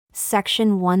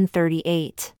Section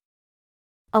 138.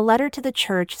 A letter to the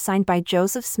church signed by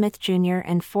Joseph Smith, Jr.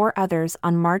 and 4 others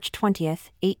on March 20,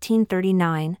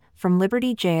 1839, from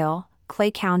Liberty Jail, Clay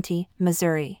County,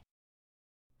 Missouri.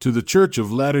 To the Church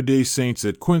of Latter-day Saints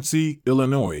at Quincy,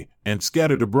 Illinois, and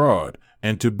scattered abroad,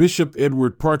 and to Bishop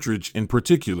Edward Partridge in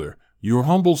particular, your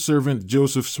humble servant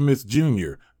Joseph Smith,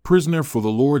 Jr., prisoner for the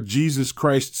Lord Jesus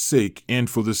Christ's sake and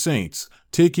for the saints,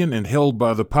 taken and held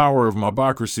by the power of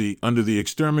mobocracy under the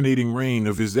exterminating reign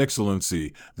of His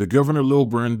Excellency, the Governor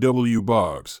Lilburn W.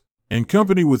 Boggs, in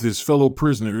company with his fellow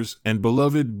prisoners and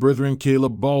beloved brethren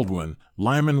Caleb Baldwin,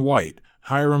 Lyman White,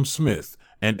 Hiram Smith,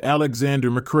 and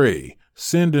Alexander McCrae,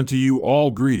 send unto you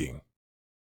all greeting.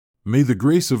 May the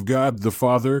grace of God the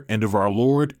Father and of our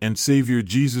Lord and Savior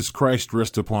Jesus Christ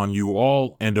rest upon you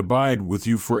all and abide with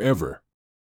you forever.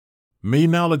 May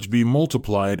knowledge be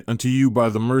multiplied unto you by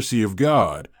the mercy of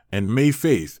God, and may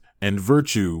faith, and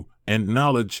virtue, and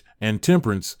knowledge, and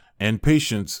temperance, and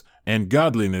patience, and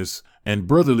godliness, and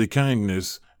brotherly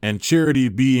kindness, and charity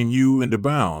be in you and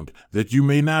abound, that you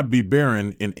may not be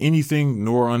barren in anything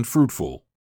nor unfruitful.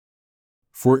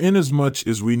 For inasmuch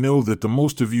as we know that the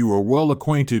most of you are well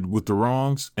acquainted with the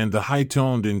wrongs and the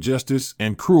high-toned injustice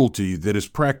and cruelty that is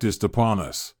practiced upon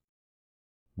us,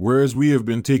 whereas we have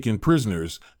been taken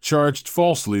prisoners, charged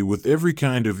falsely with every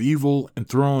kind of evil, and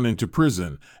thrown into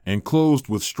prison, enclosed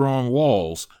with strong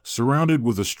walls, surrounded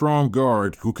with a strong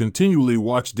guard who continually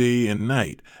watch day and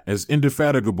night, as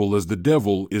indefatigable as the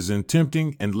devil is in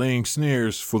tempting and laying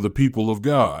snares for the people of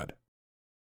God.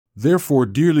 Therefore,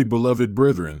 dearly beloved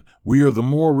brethren, we are the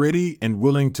more ready and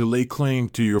willing to lay claim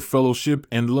to your fellowship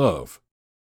and love.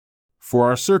 For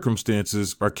our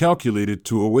circumstances are calculated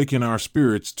to awaken our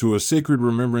spirits to a sacred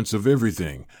remembrance of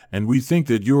everything, and we think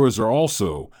that yours are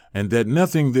also, and that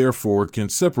nothing therefore can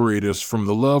separate us from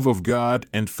the love of God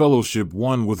and fellowship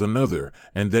one with another,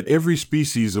 and that every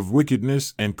species of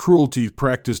wickedness and cruelty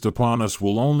practiced upon us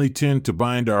will only tend to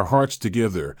bind our hearts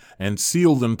together and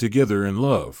seal them together in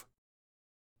love.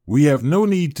 We have no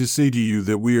need to say to you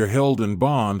that we are held in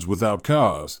bonds without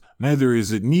cause, neither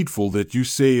is it needful that you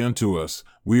say unto us,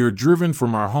 we are driven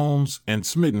from our homes and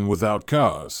smitten without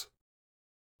cause.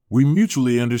 We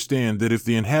mutually understand that if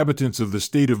the inhabitants of the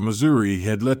state of Missouri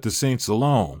had let the saints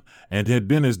alone, and had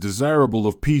been as desirable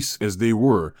of peace as they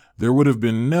were, there would have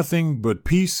been nothing but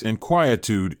peace and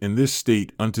quietude in this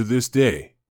state unto this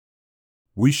day.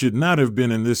 We should not have been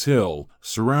in this hell,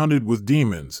 surrounded with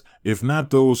demons, if not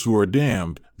those who are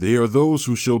damned, they are those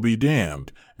who shall be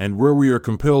damned, and where we are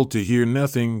compelled to hear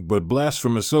nothing but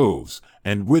blasphemous oaths,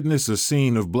 and witness a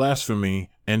scene of blasphemy,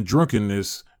 and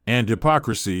drunkenness, and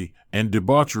hypocrisy, and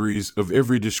debaucheries of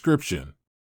every description.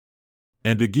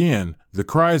 And again, the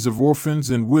cries of orphans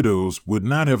and widows would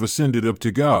not have ascended up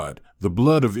to God, the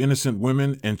blood of innocent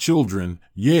women and children,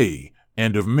 yea,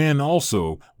 and of men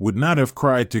also, would not have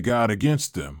cried to God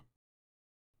against them.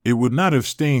 It would not have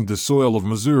stained the soil of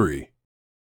Missouri.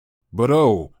 But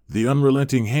oh, the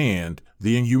unrelenting hand,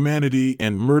 the inhumanity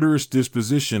and murderous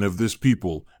disposition of this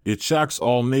people, it shocks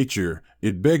all nature,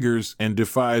 it beggars and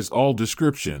defies all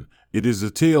description, it is a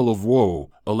tale of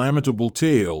woe, a lamentable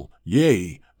tale,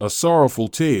 yea, a sorrowful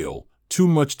tale, too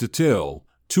much to tell,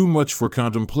 too much for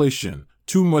contemplation,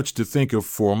 too much to think of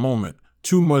for a moment,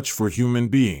 too much for human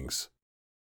beings.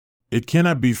 It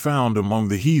cannot be found among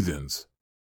the heathens.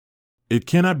 It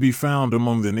cannot be found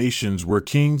among the nations where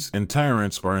kings and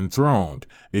tyrants are enthroned.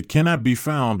 It cannot be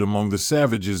found among the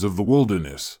savages of the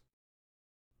wilderness.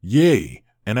 Yea,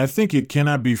 and I think it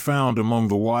cannot be found among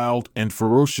the wild and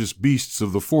ferocious beasts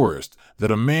of the forest, that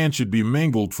a man should be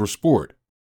mangled for sport.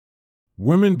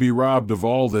 Women be robbed of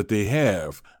all that they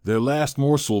have, their last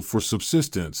morsel for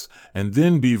subsistence, and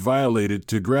then be violated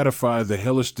to gratify the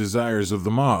hellish desires of the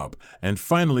mob, and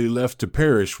finally left to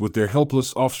perish with their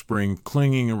helpless offspring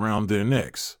clinging around their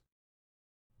necks.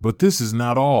 But this is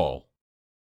not all.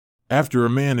 After a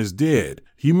man is dead,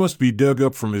 he must be dug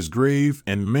up from his grave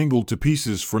and mangled to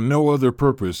pieces for no other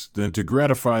purpose than to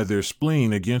gratify their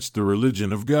spleen against the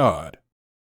religion of God.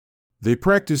 They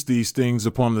practice these things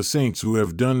upon the saints who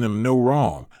have done them no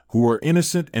wrong, who are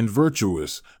innocent and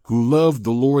virtuous, who loved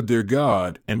the Lord their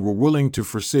God and were willing to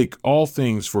forsake all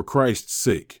things for Christ's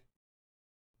sake.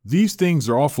 These things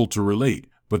are awful to relate,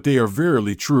 but they are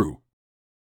verily true.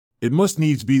 It must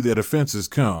needs be that offenses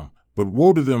come, but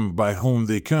woe to them by whom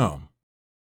they come.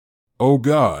 O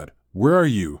God, where are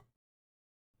you?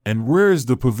 And where is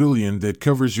the pavilion that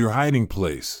covers your hiding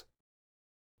place?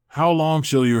 How long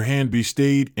shall your hand be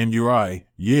stayed, and your eye,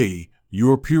 yea,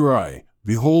 your pure eye,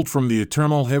 behold from the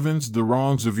eternal heavens the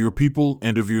wrongs of your people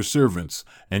and of your servants,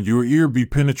 and your ear be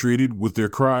penetrated with their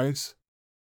cries?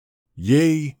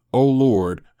 Yea, O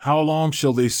Lord, how long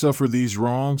shall they suffer these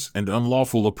wrongs and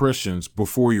unlawful oppressions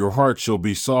before your heart shall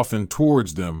be softened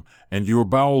towards them, and your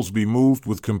bowels be moved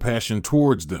with compassion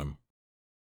towards them?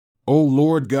 O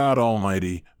Lord God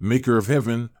Almighty, maker of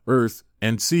heaven, earth,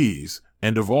 and seas,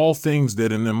 and of all things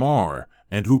that in them are,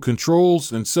 and who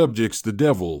controls and subjects the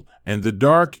devil, and the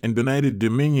dark and benighted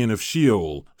dominion of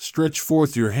Sheol, stretch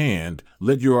forth your hand,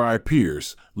 let your eye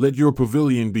pierce, let your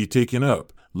pavilion be taken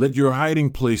up, let your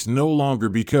hiding place no longer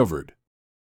be covered.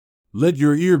 Let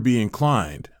your ear be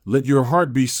inclined, let your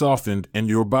heart be softened, and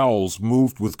your bowels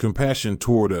moved with compassion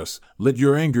toward us, let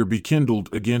your anger be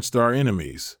kindled against our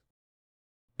enemies.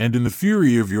 And in the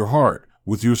fury of your heart,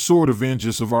 with your sword avenge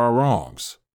us of our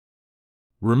wrongs.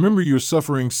 Remember your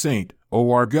suffering saint,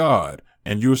 O our God,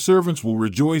 and your servants will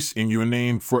rejoice in your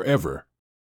name forever.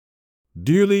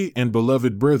 Dearly and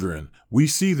beloved brethren, we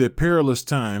see that perilous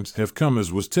times have come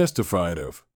as was testified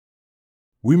of.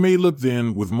 We may look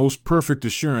then with most perfect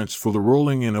assurance for the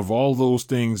rolling in of all those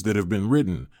things that have been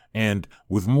written, and,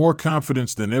 with more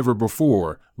confidence than ever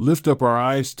before, lift up our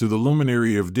eyes to the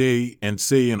luminary of day and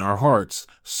say in our hearts,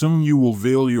 soon you will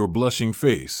veil your blushing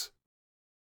face.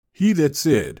 He that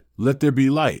said, let there be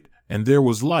light, and there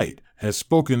was light, has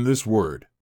spoken this word.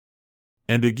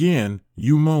 And again,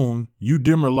 you moon, you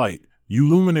dimmer light, you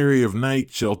luminary of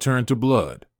night shall turn to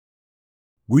blood.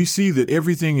 We see that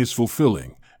everything is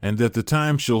fulfilling, and that the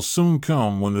time shall soon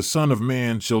come when the Son of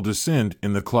Man shall descend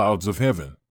in the clouds of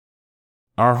heaven.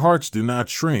 Our hearts do not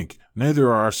shrink, neither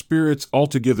are our spirits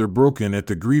altogether broken at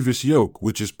the grievous yoke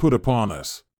which is put upon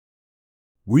us.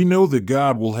 We know that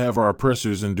God will have our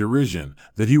oppressors in derision,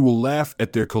 that he will laugh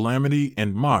at their calamity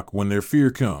and mock when their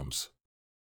fear comes.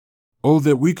 Oh,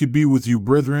 that we could be with you,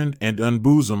 brethren, and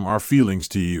unbosom our feelings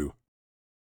to you.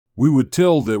 We would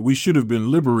tell that we should have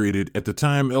been liberated at the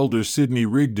time Elder Sidney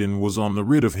Rigdon was on the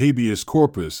writ of habeas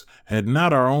corpus, had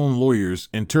not our own lawyers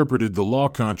interpreted the law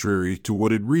contrary to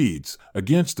what it reads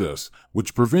against us,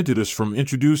 which prevented us from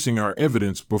introducing our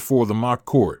evidence before the mock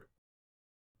court.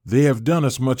 They have done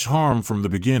us much harm from the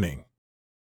beginning.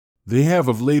 They have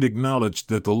of late acknowledged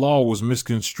that the law was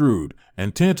misconstrued,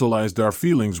 and tantalized our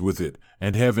feelings with it,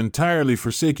 and have entirely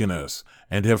forsaken us,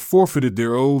 and have forfeited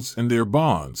their oaths and their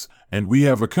bonds, and we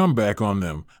have a comeback on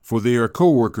them, for they are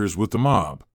co-workers with the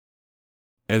mob.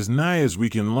 As nigh as we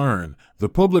can learn, the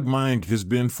public mind has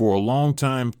been for a long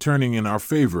time turning in our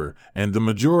favor, and the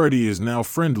majority is now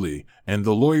friendly, and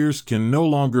the lawyers can no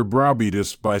longer browbeat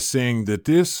us by saying that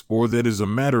this or that is a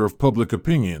matter of public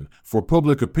opinion, for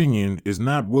public opinion is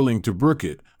not willing to brook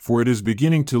it, for it is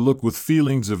beginning to look with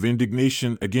feelings of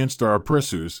indignation against our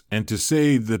oppressors, and to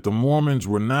say that the Mormons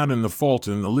were not in the fault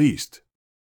in the least.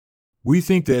 We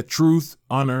think that truth,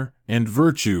 honor, and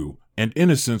virtue, and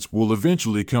innocence will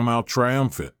eventually come out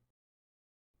triumphant.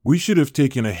 We should have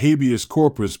taken a habeas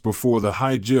corpus before the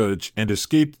high judge and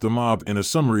escaped the mob in a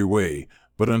summary way,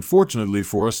 but unfortunately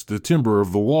for us the timber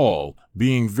of the wall,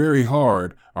 being very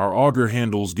hard, our auger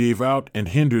handles gave out and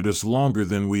hindered us longer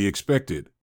than we expected.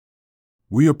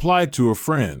 We applied to a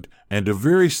friend, and a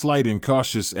very slight and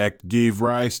cautious act gave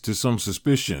rise to some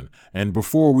suspicion, and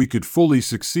before we could fully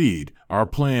succeed, our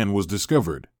plan was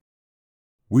discovered.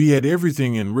 We had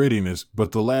everything in readiness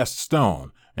but the last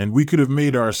stone, and we could have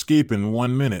made our escape in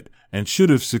 1 minute, and should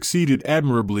have succeeded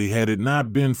admirably had it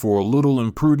not been for a little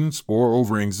imprudence or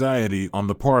over-anxiety on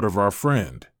the part of our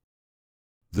friend.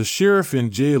 The sheriff and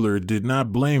jailer did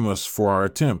not blame us for our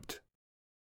attempt.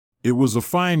 It was a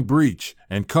fine breach,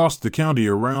 and cost the county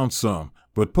around some,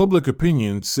 but public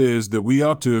opinion says that we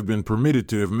ought to have been permitted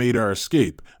to have made our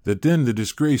escape, that then the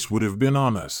disgrace would have been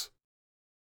on us.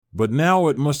 But now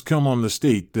it must come on the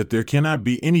state that there cannot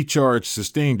be any charge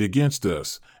sustained against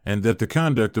us, and that the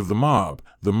conduct of the mob,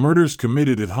 the murders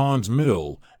committed at Haun's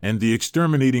Mill, and the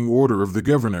exterminating order of the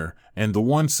governor, and the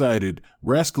one-sided,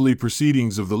 rascally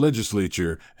proceedings of the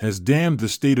legislature, has damned the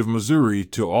state of Missouri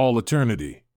to all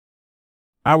eternity.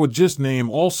 I would just name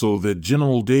also that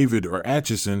General David or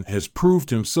Atchison has proved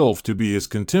himself to be as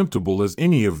contemptible as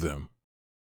any of them.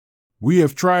 We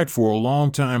have tried for a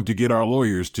long time to get our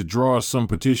lawyers to draw us some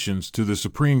petitions to the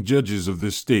supreme judges of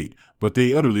this state, but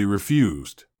they utterly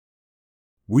refused.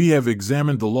 We have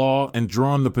examined the law and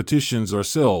drawn the petitions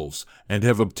ourselves, and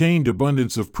have obtained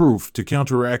abundance of proof to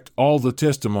counteract all the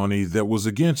testimony that was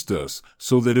against us,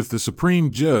 so that if the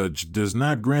supreme judge does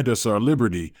not grant us our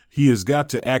liberty, he has got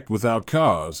to act without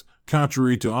cause,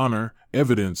 contrary to honor,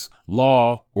 evidence,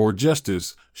 law, or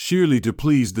justice, sheerly to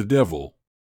please the devil.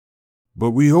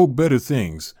 But we hope better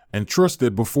things, and trust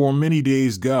that before many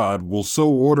days God will so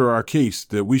order our case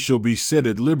that we shall be set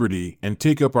at liberty and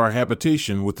take up our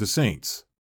habitation with the saints.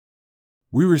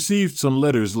 We received some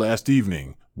letters last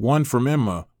evening, one from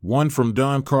Emma, one from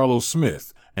Don Carlos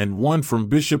Smith, and one from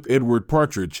Bishop Edward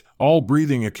Partridge, all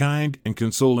breathing a kind and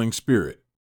consoling spirit.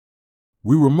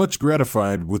 We were much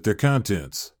gratified with their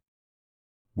contents.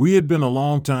 We had been a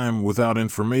long time without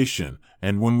information,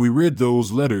 and when we read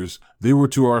those letters, they were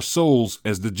to our souls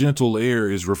as the gentle air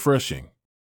is refreshing.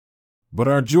 But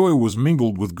our joy was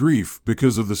mingled with grief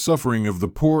because of the suffering of the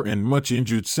poor and much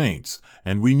injured saints,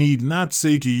 and we need not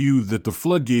say to you that the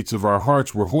floodgates of our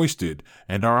hearts were hoisted,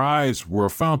 and our eyes were a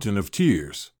fountain of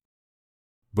tears.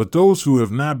 But those who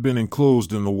have not been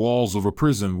enclosed in the walls of a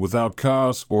prison without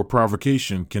cause or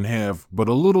provocation can have but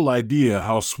a little idea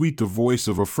how sweet the voice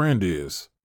of a friend is.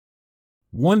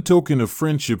 One token of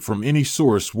friendship from any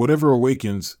source whatever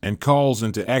awakens and calls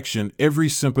into action every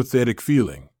sympathetic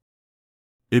feeling.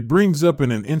 It brings up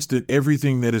in an instant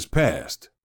everything that is past.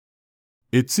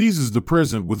 It seizes the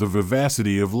present with the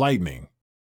vivacity of lightning.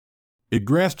 It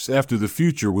grasps after the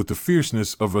future with the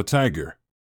fierceness of a tiger.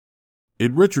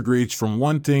 It retrogrades from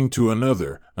one thing to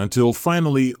another until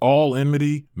finally all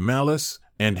enmity, malice,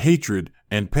 and hatred,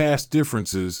 and past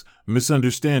differences,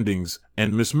 misunderstandings,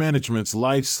 and mismanagements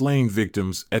lie slain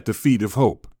victims at the feet of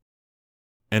hope.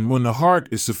 And when the heart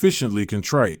is sufficiently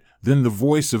contrite, then the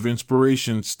voice of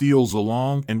inspiration steals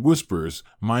along and whispers,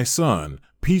 "My son,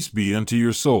 peace be unto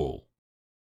your soul.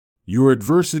 Your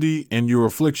adversity and your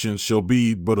affliction shall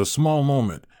be but a small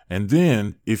moment, and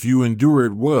then, if you endure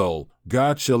it well,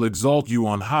 God shall exalt you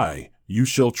on high, you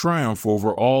shall triumph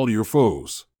over all your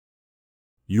foes.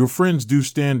 Your friends do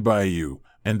stand by you,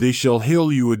 and they shall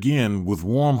hail you again with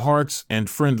warm hearts and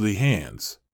friendly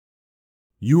hands.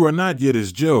 You are not yet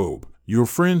as Job. Your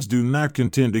friends do not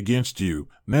contend against you,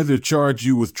 neither charge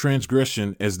you with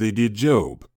transgression as they did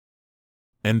Job.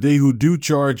 And they who do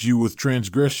charge you with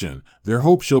transgression, their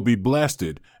hope shall be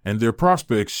blasted, and their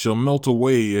prospects shall melt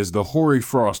away as the hoary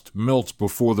frost melts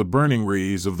before the burning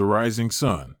rays of the rising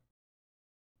sun.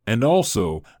 And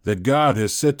also, that God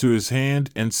has set to his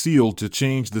hand and seal to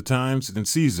change the times and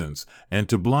seasons, and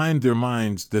to blind their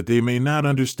minds that they may not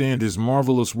understand his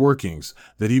marvelous workings,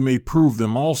 that he may prove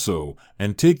them also,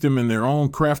 and take them in their own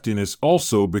craftiness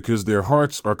also because their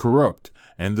hearts are corrupt,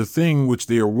 and the thing which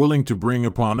they are willing to bring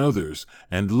upon others,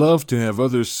 and love to have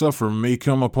others suffer may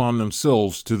come upon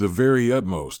themselves to the very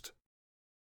utmost.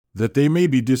 That they may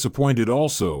be disappointed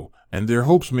also, and their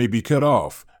hopes may be cut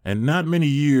off, and not many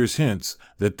years hence,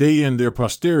 that they and their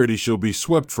posterity shall be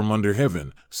swept from under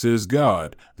heaven, says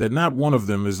God, that not one of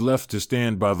them is left to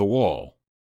stand by the wall.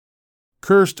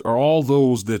 Cursed are all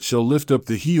those that shall lift up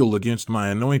the heel against my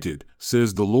anointed,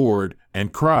 says the Lord,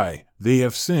 and cry, they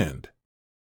have sinned.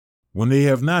 When they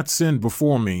have not sinned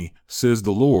before me, says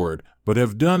the Lord, but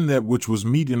have done that which was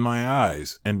meet in my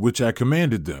eyes, and which I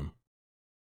commanded them.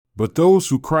 But those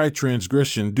who cry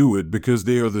transgression do it because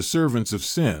they are the servants of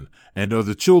sin, and are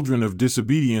the children of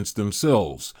disobedience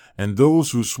themselves, and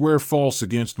those who swear false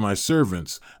against my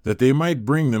servants, that they might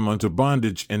bring them unto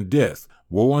bondage and death,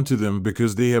 woe unto them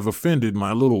because they have offended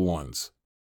my little ones.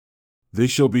 They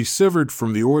shall be severed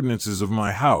from the ordinances of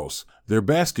my house, their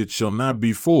baskets shall not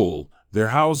be full, their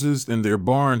houses and their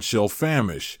barns shall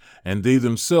famish, and they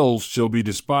themselves shall be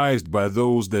despised by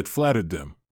those that flattered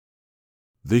them.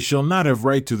 They shall not have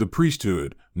right to the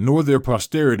priesthood, nor their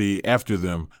posterity after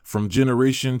them, from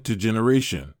generation to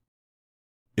generation.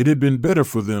 It had been better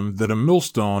for them that a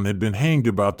millstone had been hanged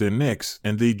about their necks,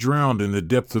 and they drowned in the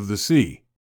depth of the sea.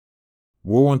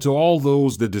 Woe unto all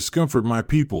those that discomfort my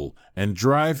people, and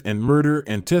drive and murder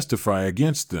and testify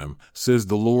against them, says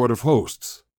the Lord of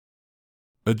hosts.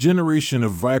 A generation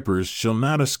of vipers shall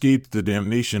not escape the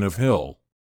damnation of hell.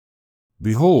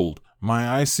 Behold, my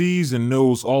eye sees and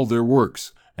knows all their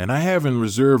works, and I have in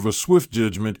reserve a swift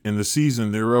judgment in the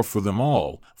season thereof for them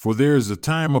all, for there is a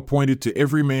time appointed to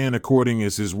every man according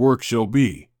as his work shall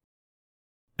be.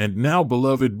 And now,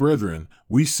 beloved brethren,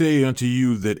 we say unto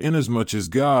you that inasmuch as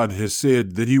God has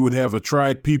said that he would have a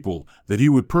tried people, that he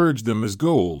would purge them as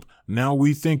gold, now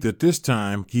we think that this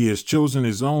time he has chosen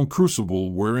his own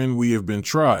crucible wherein we have been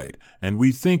tried, and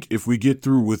we think if we get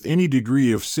through with any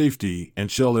degree of safety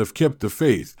and shall have kept the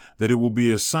faith, that it will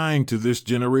be a sign to this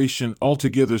generation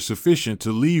altogether sufficient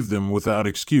to leave them without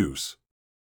excuse.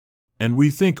 And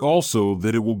we think also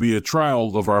that it will be a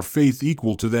trial of our faith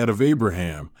equal to that of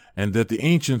Abraham, and that the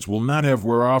ancients will not have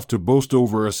whereof to boast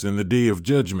over us in the day of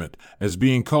judgment, as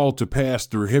being called to pass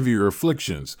through heavier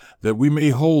afflictions, that we may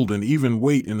hold an even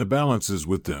weight in the balances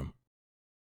with them.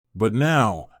 But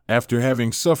now, after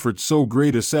having suffered so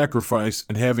great a sacrifice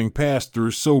and having passed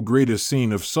through so great a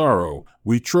scene of sorrow,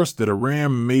 we trust that a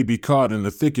ram may be caught in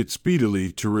the thicket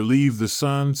speedily to relieve the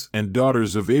sons and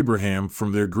daughters of Abraham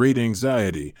from their great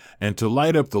anxiety, and to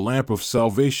light up the lamp of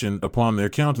salvation upon their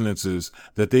countenances,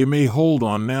 that they may hold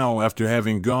on now after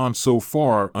having gone so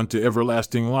far unto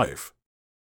everlasting life.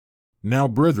 Now,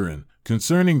 brethren,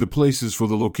 concerning the places for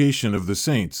the location of the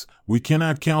saints, we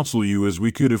cannot counsel you as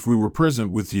we could if we were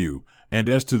present with you, and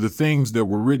as to the things that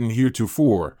were written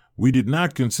heretofore, we did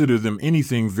not consider them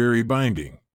anything very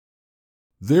binding.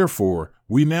 Therefore,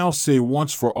 we now say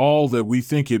once for all that we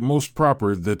think it most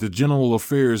proper that the general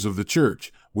affairs of the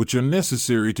church, which are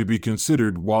necessary to be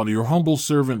considered while your humble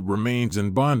servant remains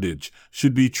in bondage,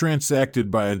 should be transacted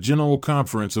by a general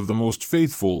conference of the most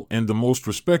faithful and the most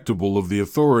respectable of the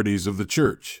authorities of the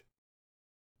church.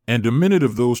 And a minute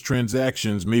of those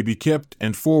transactions may be kept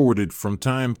and forwarded from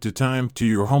time to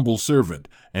your humble servant,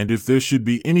 and if there should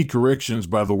be any corrections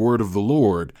by the word of the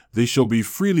Lord, they shall be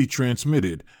freely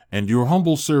transmitted, and your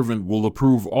humble servant will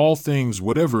approve all things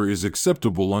whatever is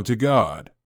acceptable unto God.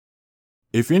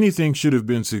 If anything should have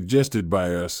been suggested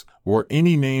by us, or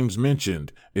any names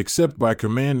mentioned, except by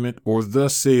commandment or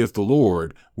thus saith the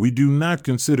Lord, we do not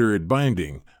consider it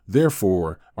binding.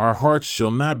 Therefore, our hearts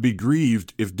shall not be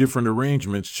grieved if different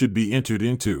arrangements should be entered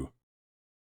into.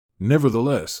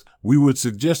 Nevertheless, we would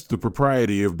suggest the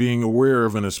propriety of being aware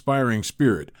of an aspiring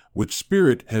spirit, which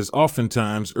spirit has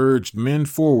oftentimes urged men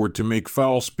forward to make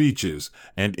foul speeches,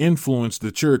 and influenced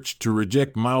the church to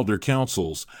reject milder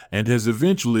counsels, and has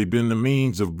eventually been the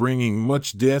means of bringing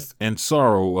much death and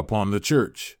sorrow upon the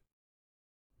church.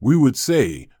 We would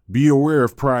say, be aware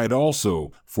of pride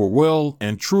also, for well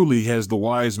and truly has the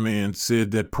wise man said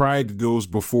that pride goes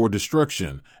before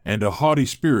destruction, and a haughty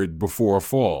spirit before a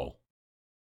fall.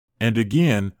 And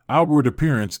again, outward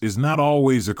appearance is not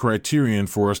always a criterion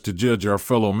for us to judge our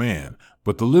fellow man,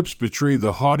 but the lips betray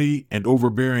the haughty and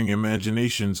overbearing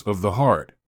imaginations of the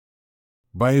heart.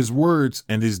 By his words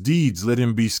and his deeds let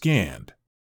him be scanned.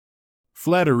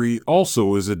 Flattery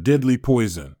also is a deadly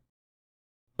poison.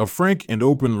 A frank and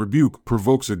open rebuke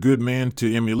provokes a good man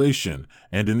to emulation,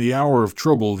 and in the hour of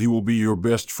trouble he will be your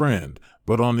best friend,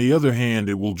 but on the other hand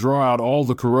it will draw out all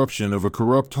the corruption of a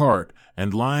corrupt heart,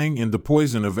 and lying and the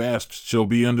poison of asps shall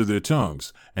be under their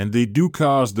tongues, and they do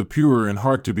cause the pure in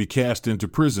heart to be cast into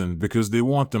prison because they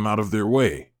want them out of their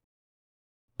way.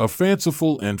 A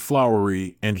fanciful and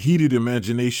flowery and heated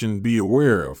imagination be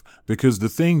aware of, because the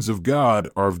things of God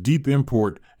are of deep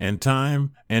import, and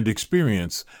time, and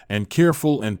experience, and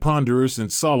careful and ponderous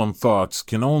and solemn thoughts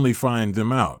can only find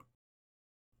them out.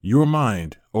 Your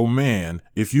mind, O man,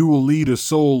 if you will lead a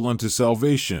soul unto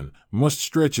salvation, must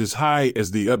stretch as high as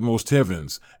the utmost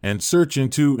heavens, and search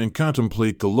into and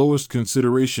contemplate the lowest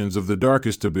considerations of the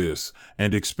darkest abyss,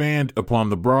 and expand upon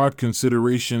the broad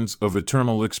considerations of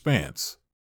eternal expanse.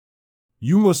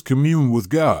 You must commune with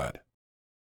God.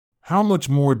 How much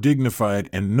more dignified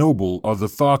and noble are the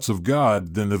thoughts of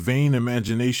God than the vain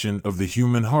imagination of the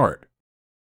human heart?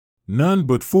 None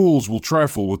but fools will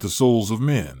trifle with the souls of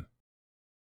men.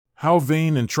 How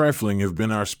vain and trifling have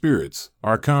been our spirits,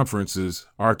 our conferences,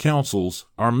 our councils,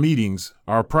 our meetings,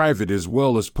 our private as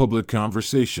well as public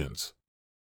conversations.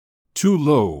 Too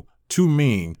low, too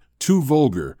mean, too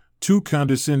vulgar, too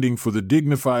condescending for the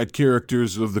dignified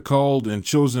characters of the called and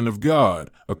chosen of God,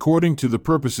 according to the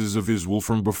purposes of his will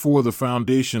from before the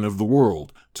foundation of the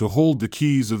world, to hold the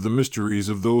keys of the mysteries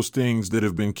of those things that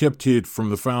have been kept hid from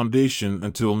the foundation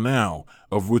until now,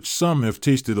 of which some have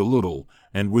tasted a little,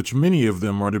 and which many of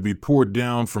them are to be poured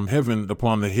down from heaven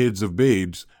upon the heads of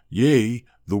babes, yea,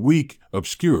 the weak,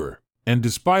 obscure, and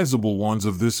despisable ones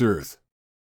of this earth.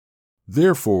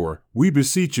 Therefore, we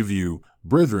beseech of you,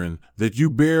 brethren, that you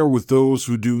bear with those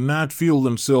who do not feel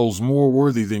themselves more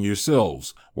worthy than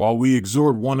yourselves, while we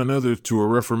exhort one another to a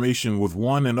reformation with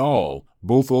one and all,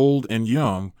 both old and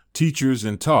young, teachers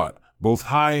and taught, both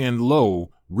high and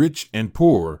low, rich and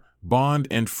poor, bond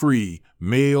and free,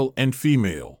 male and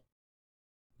female.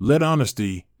 Let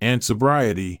honesty, and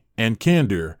sobriety, and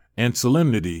candor, and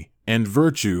solemnity, and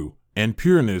virtue, and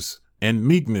pureness, and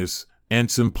meekness, and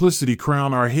simplicity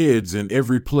crown our heads in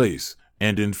every place,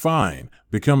 and in fine,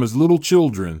 become as little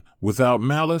children, without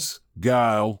malice,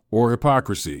 guile, or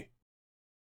hypocrisy.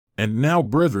 And now,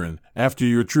 brethren, after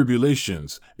your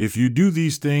tribulations, if you do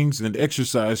these things and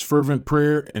exercise fervent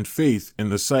prayer and faith in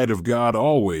the sight of God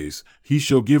always, he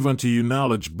shall give unto you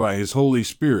knowledge by his Holy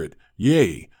Spirit,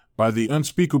 yea, by the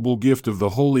unspeakable gift of the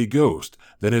Holy Ghost,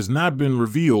 that has not been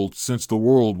revealed since the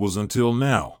world was until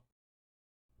now.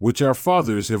 which our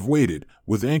fathers have waited,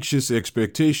 with anxious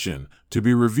expectation, to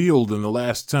be revealed in the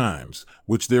last times,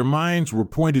 which their minds were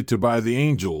pointed to by the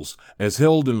angels, as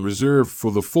held in reserve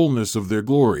for the fullness of their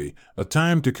glory, a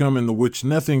time to come in the which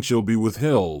nothing shall be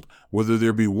withheld, whether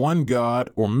there be one God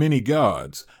or many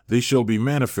gods, they shall be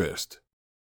manifest.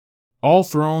 All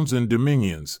thrones and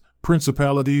dominions,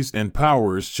 principalities and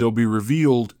powers shall be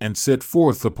revealed and set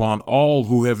forth upon all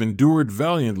who have endured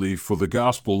valiantly for the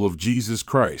gospel of Jesus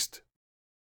Christ.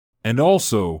 And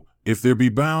also, if there be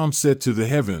bounds set to the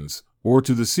heavens, or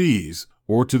to the seas,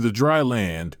 or to the dry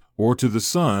land, or to the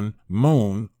sun,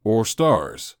 moon, or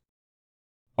stars.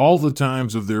 All the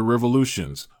times of their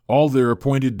revolutions, all their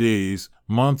appointed days,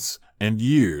 months, and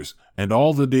years, and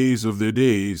all the days of their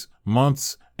days,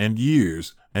 months, and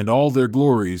years, and all their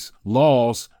glories,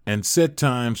 laws, and set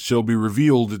times shall be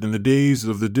revealed in the days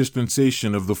of the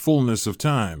dispensation of the fullness of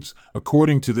times,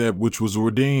 according to that which was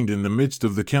ordained in the midst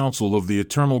of the counsel of the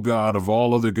eternal God of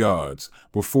all other gods,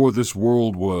 before this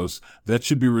world was, that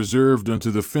should be reserved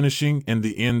unto the finishing and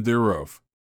the end thereof.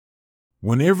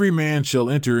 When every man shall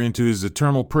enter into his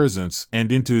eternal presence and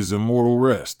into his immortal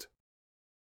rest.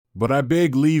 But I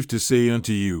beg leave to say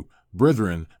unto you,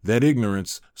 brethren, that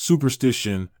ignorance,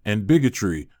 superstition, and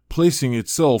bigotry, placing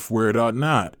itself where it ought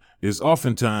not, is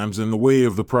oftentimes in the way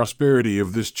of the prosperity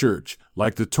of this church,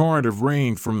 like the torrent of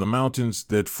rain from the mountains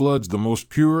that floods the most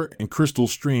pure and crystal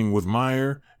stream with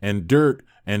mire, and dirt,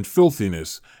 and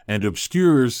filthiness, and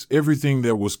obscures everything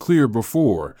that was clear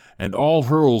before, and all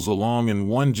hurls along in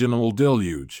one general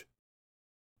deluge.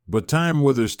 But time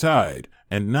withers tide,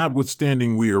 and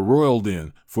notwithstanding we are roiled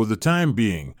in, for the time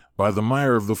being, by the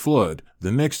mire of the flood,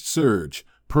 the next surge,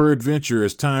 peradventure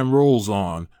as time rolls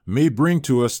on, may bring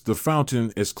to us the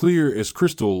fountain as clear as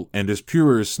crystal and as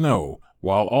pure as snow,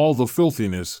 while all the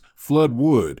filthiness, flood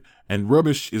wood, and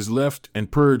rubbish is left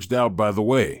and purged out by the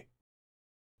way.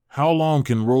 How long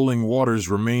can rolling waters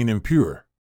remain impure?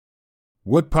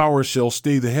 What power shall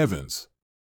stay the heavens?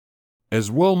 As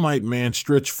well might man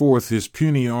stretch forth his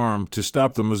puny arm to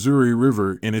stop the Missouri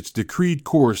River in its decreed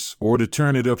course or to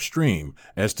turn it upstream,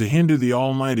 as to hinder the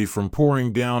Almighty from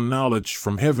pouring down knowledge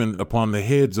from heaven upon the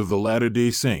heads of the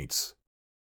latter-day saints.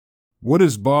 What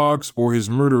is Boggs or his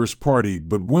murderous party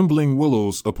but wimbling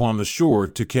willows upon the shore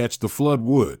to catch the flood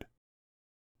wood?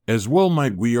 As well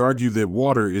might we argue that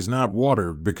water is not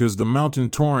water because the mountain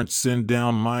torrents send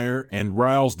down mire and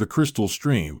riles the crystal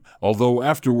stream, although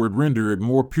afterward render it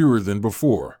more pure than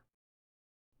before.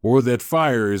 Or that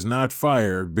fire is not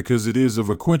fire because it is of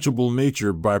a quenchable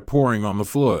nature by pouring on the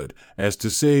flood, as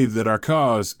to say that our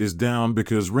cause is down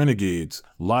because renegades,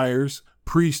 liars,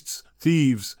 priests,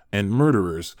 thieves, and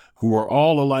murderers, who are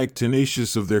all alike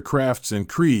tenacious of their crafts and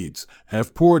creeds,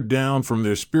 have poured down from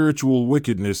their spiritual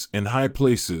wickedness in high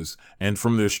places, and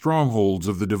from their strongholds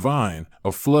of the divine,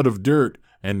 a flood of dirt,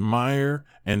 and mire,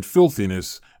 and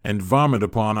filthiness, and vomit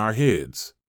upon our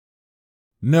heads.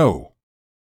 No.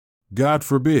 God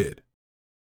forbid.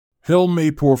 Hell may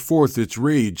pour forth its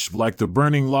rage like the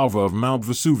burning lava of Mount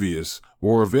Vesuvius,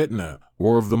 or of Etna,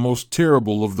 or of the most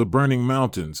terrible of the burning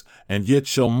mountains, and yet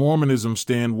shall Mormonism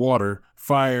stand water,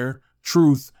 fire,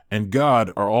 truth, and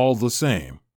God are all the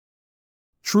same.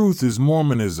 Truth is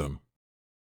Mormonism.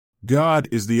 God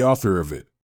is the author of it.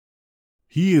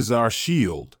 He is our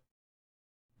shield.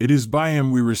 It is by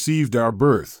him we received our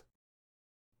birth.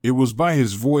 It was by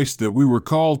his voice that we were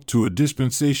called to a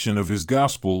dispensation of his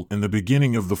gospel in the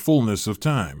beginning of the fullness of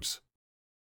times.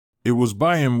 It was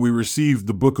by him we received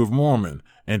the Book of Mormon,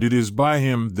 and it is by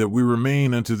him that we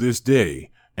remain unto this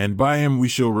day, and by him we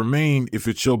shall remain if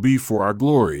it shall be for our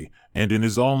glory, and in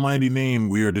his almighty name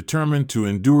we are determined to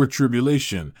endure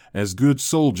tribulation as good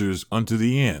soldiers unto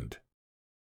the end.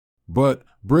 But,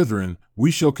 brethren,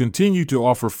 we shall continue to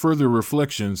offer further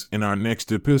reflections in our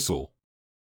next epistle.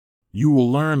 You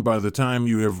will learn by the time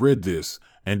you have read this,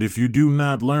 and if you do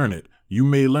not learn it, you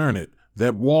may learn it,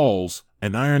 that walls,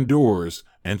 and iron doors,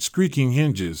 and squeaking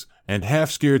hinges, and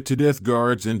half-scared to death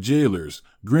guards and jailers,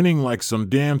 grinning like some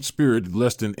damned spirit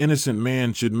lest an innocent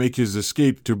man should make his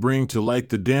escape to bring to light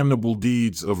the damnable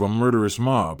deeds of a murderous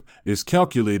mob, is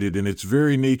calculated in its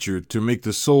very nature to make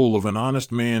the soul of an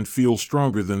honest man feel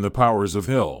stronger than the powers of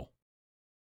hell.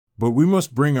 But we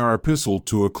must bring our epistle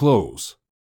to a close.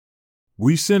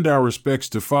 We send our respects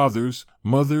to fathers,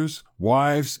 mothers,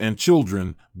 wives, and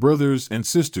children, brothers and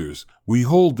sisters. We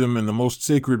hold them in the most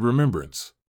sacred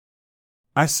remembrance.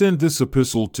 I send this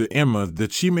epistle to Emma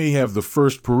that she may have the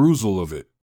first perusal of it.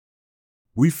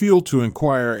 We feel to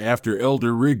inquire after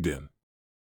Elder Rigdon.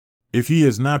 If he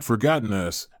has not forgotten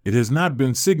us, it has not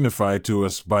been signified to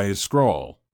us by his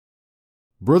scrawl.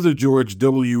 Brother George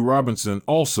W. Robinson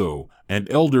also,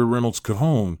 and Elder Reynolds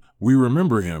Cajon, we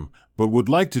remember him, but would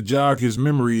like to jog his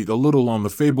memory a little on the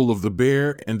fable of the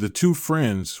bear and the two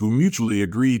friends who mutually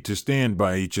agreed to stand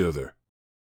by each other.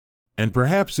 And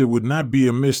perhaps it would not be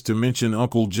amiss to mention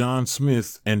Uncle John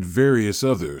Smith and various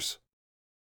others.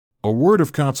 A word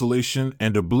of consolation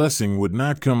and a blessing would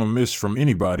not come amiss from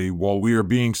anybody while we are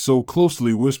being so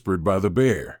closely whispered by the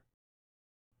bear.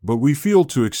 But we feel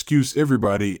to excuse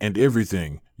everybody and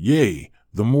everything, yea,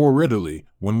 the more readily,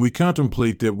 when we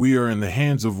contemplate that we are in the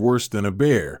hands of worse than a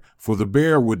bear, for the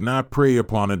bear would not prey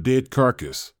upon a dead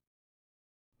carcass.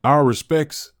 Our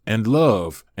respects, and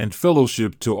love, and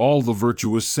fellowship to all the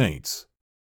virtuous saints.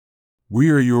 We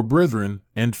are your brethren,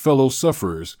 and fellow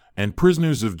sufferers, and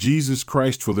prisoners of Jesus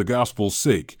Christ for the gospel's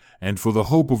sake, and for the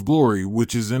hope of glory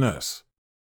which is in us.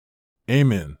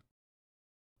 Amen.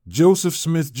 Joseph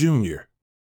Smith, Jr.,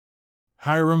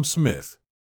 Hiram Smith,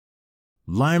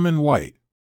 Lyman White,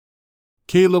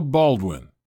 Caleb Baldwin,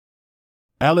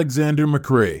 Alexander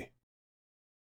McRae.